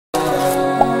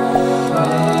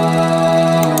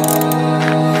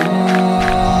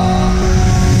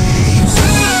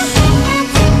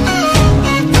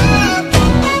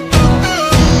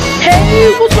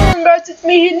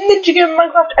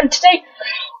NinjaGamingMinecraft, and today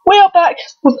we are back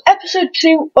with episode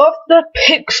 2 of the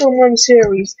Pixelmon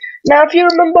series. Now, if you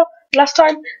remember, last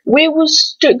time we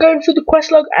was going through the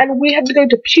quest log and we had to go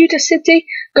to Pewter City,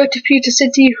 through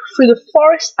the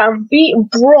forest and beat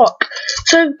Brock.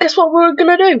 So, guess what we're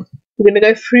gonna do? We're gonna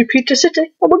go through Pewter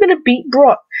City and we're gonna beat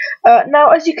Brock. Now,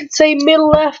 as you can see, middle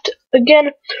left,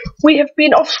 again, we have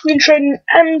been off-screen training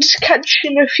and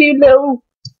catching a few little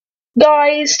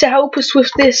guys to help us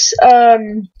with this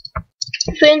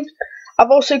thing.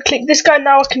 I've also clicked this guy.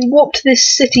 Now I can warp to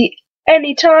this city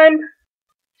anytime.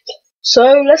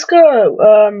 So let's go.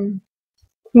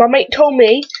 My mate told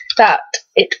me that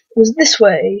it was this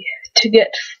way to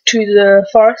get to the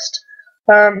forest.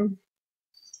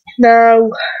 Now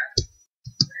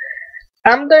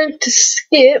I'm going to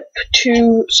skip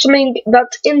to something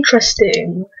that's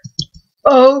interesting.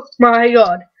 Oh my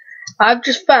god. I've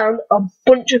just found a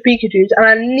bunch of Pikachus and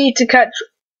I need to catch.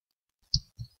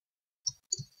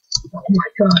 Oh my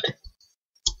god.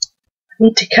 I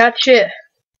need to catch it.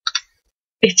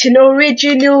 It's an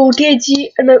original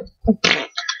I'm an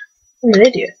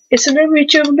idiot. It's an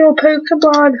original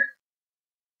Pokemon.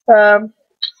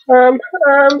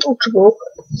 Ultra Ball.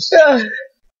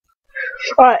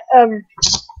 Alright,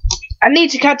 I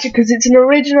need to catch it because it's an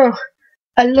original.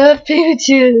 I love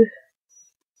Pikachu.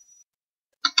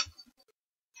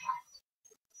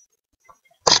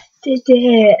 Did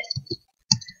it.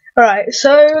 Alright,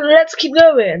 so let's keep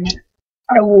going.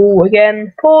 I will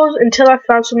again pause until I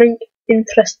found something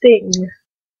interesting.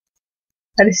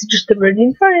 And this is just the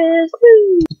running forest.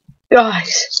 Woo!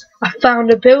 Guys, I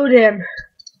found a building.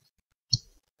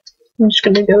 I'm just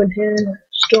gonna go in here,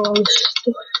 store all this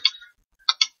stuff.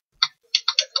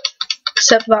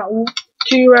 Except that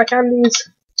 2 rare candies.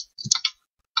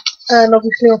 And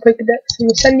obviously I'll pick a deck and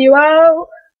we'll send you out.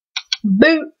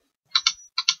 Boot.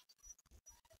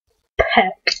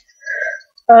 Heck.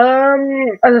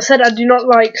 As I said, I do not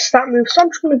like stat moves, so I'm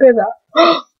just gonna go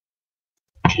that.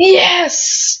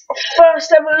 Yes!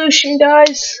 First evolution,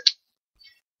 guys.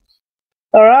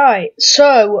 Alright,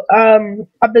 so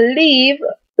I believe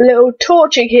little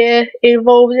Torchic here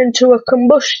evolves into a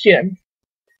combustion.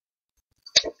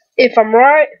 If I'm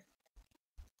right,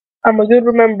 I'm a good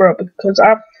rememberer because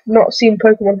I've not seen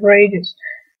Pokemon for ages.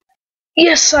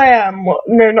 Yes, I am.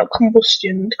 No, not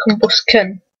combustion,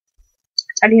 combustion.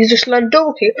 And he's just learned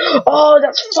double kick. Oh,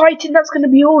 that's fighting. That's going to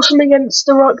be awesome against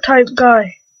the rock type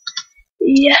guy.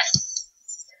 Yes.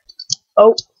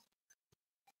 Oh.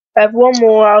 I have one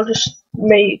more. I'll just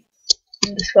make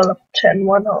this fella 10.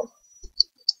 Why not?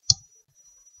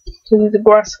 So he's a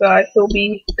grass guy. He'll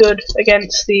be good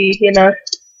against the, you know.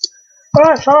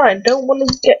 Alright, fine. Don't want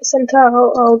to get sent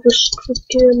out. I'll just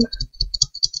freaking.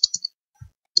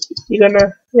 You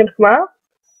gonna come out?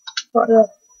 Right there.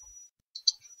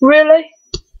 Really?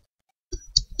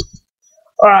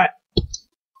 Alright,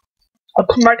 I'll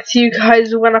come back to you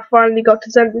guys when I finally got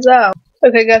to send this out.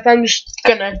 Okay guys, I'm just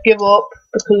gonna give up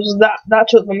because that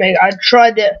took the mega. I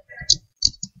tried it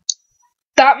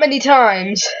that many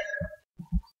times.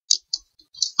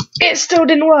 It still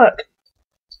didn't work.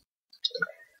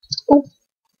 Ooh.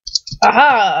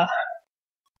 Aha!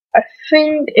 I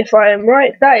think if I am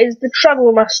right, that is the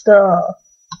Travel Master.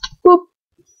 Boop.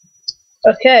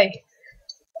 Okay.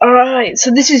 Alright,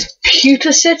 so this is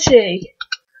Pewter City.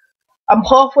 I'm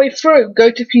halfway through.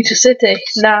 Go to Pewter City.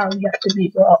 Now you have to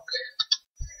beat Brock.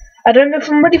 I don't know if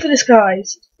I'm ready for this,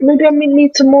 guys. Maybe I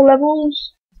need some more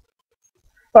levels.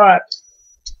 Alright.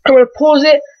 I'm going to pause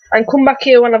it and come back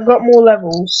here when I've got more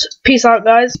levels. Peace out,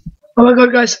 guys. Oh my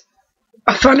god, guys.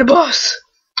 I found a boss.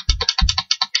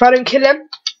 If I don't kill him,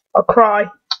 I'll cry.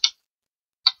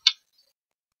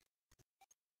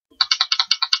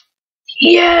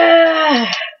 Yeah!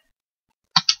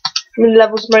 How many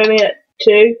levels am I only at?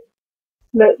 2?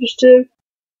 No, just 2.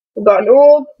 I've got an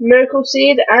orb, miracle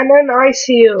seed, and an ice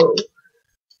heal.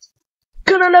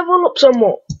 Gonna level up some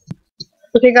more.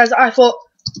 Okay, guys, I thought,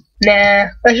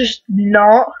 nah, let's just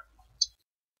not.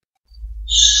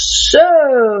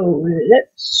 So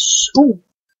let's. Ooh.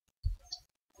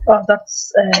 Oh,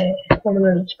 that's one of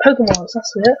those Pokemons.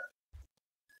 That's it.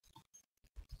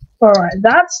 All right,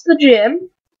 that's the gym.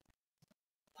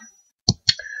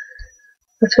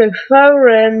 Let's go further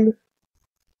in.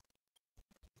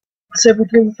 See if we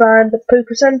can find the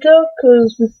Poké Center,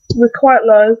 because we're quite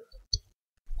low.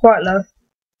 Quite low.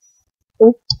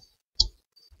 Oh.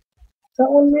 That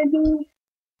one maybe?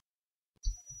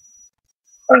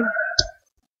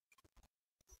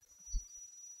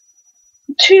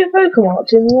 2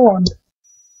 Pokemon in one.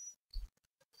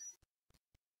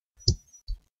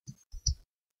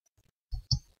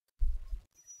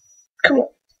 Come on.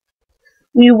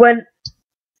 We went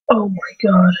Oh my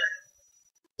god.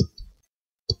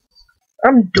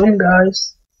 I'm dumb,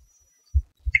 guys.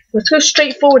 Let's go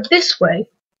straight forward this way.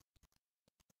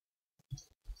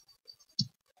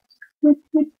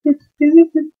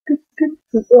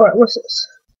 Alright, what's this?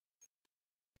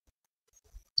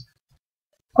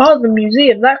 Oh, the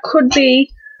museum. That could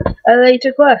be a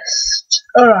later quest.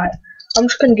 Alright, I'm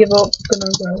just gonna give up.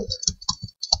 Gonna go.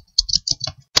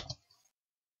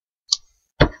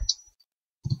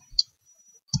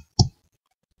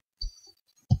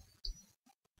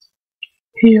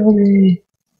 Heal me.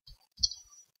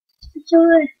 It's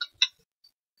alright.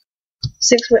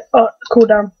 6 minutes. Oh, cool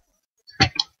down.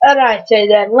 Alright, so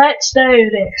then, let's do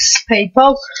this,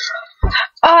 people.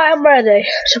 I am ready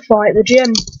to fight the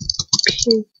gym.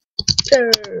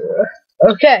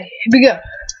 Okay, here we go.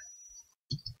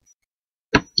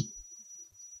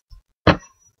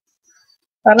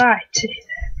 Alright.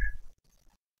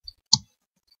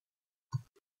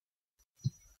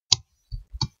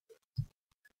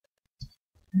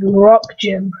 Rock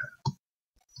gym.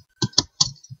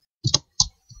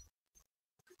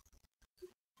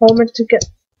 How am I meant to get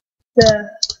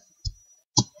there?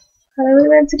 How are we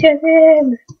meant to get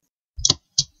in?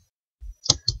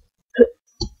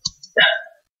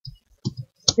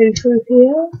 Maybe through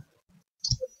here?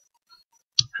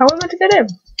 How am I meant to get in?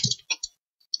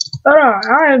 Alright,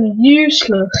 I am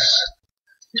useless.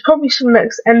 There's probably some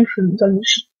next entrance and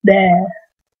it's just there.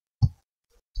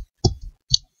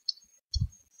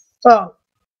 Oh.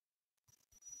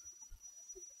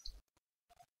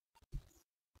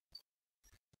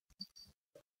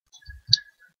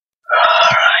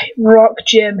 Alright, rock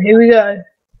gym, here we go.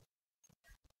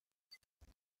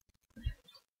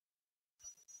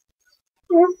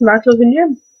 Nice looking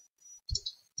gym.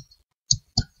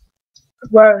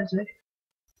 Where is he?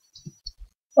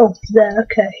 Oh, there,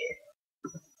 okay.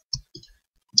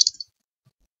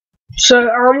 So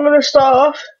I'm gonna start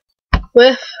off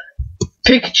with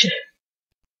Pikachu.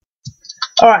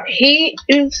 Alright, he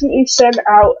instantly sent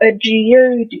out a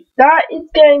Geodude. That is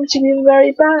going to be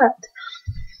very bad.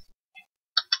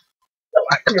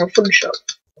 Alright, come on, fun shot.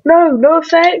 No, no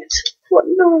effect. What?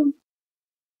 No.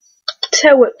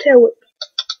 Tail whip, tail whip.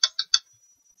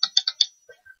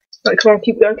 Right, come on,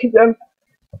 keep going, keep going.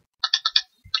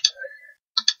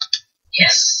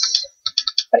 Yes.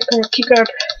 Right, come on, keep going.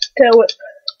 Tail whip.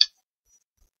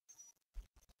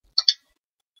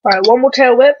 Alright, one more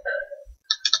tail whip.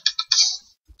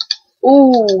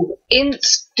 Ooh,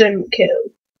 instant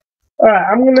kill.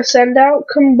 Alright, I'm gonna send out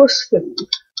Combustion.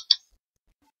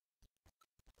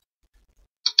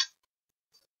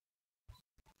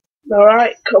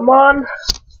 Alright, come on.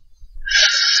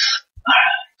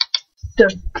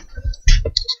 Done.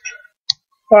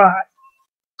 Alright.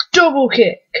 Double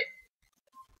kick.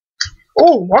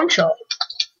 Oh, one shot.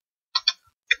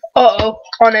 Uh-oh,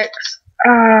 Onyx.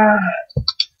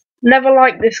 Never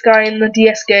liked this guy in the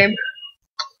DS game.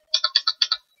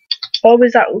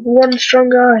 Always that one strong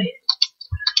guy.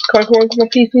 Come on, come on, come on,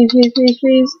 please, please, please, please,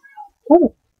 please.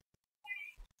 Ooh.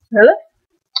 Hello?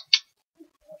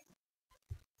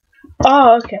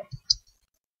 Oh, okay.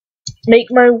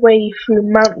 Make my way through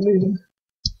Mount Moon.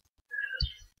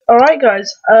 Alright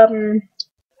guys, I'm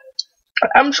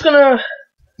just gonna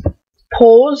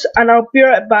pause and I'll be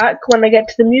right back when I get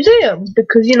to the museum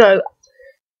because, you know,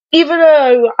 even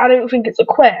though I don't think it's a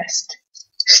quest,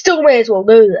 still may as well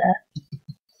go there.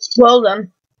 Well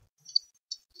done.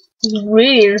 It's a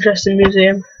really interesting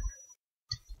museum.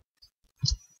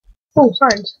 Oh,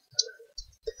 signs.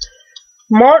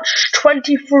 March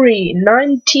 23,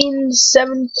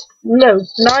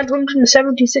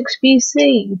 976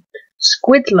 BC.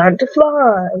 Squid learned to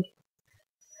fly.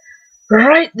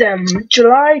 Right then,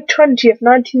 July 20th,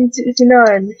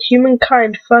 1969.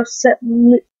 Humankind first set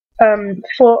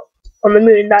foot on the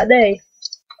moon that day.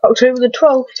 October the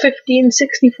 12th,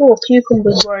 1564.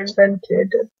 Cucumbers were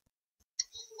invented.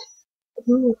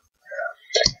 Ooh.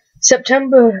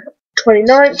 September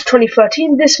 29th,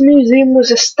 2013, this museum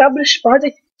was established by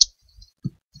the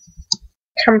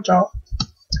Kamtar.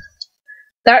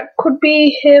 That could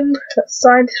be him, that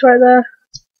scientist right there.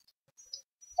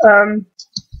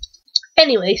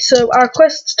 Anyway, so our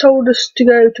quest told us to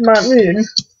go to Mount Moon.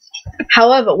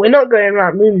 However, we're not going to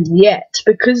Mount Moon yet,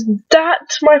 because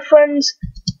that, my friends,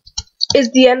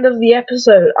 is the end of the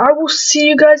episode. I will see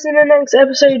you guys in the next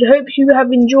episode. Hope you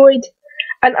have enjoyed,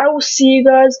 and I will see you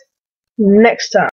guys next time.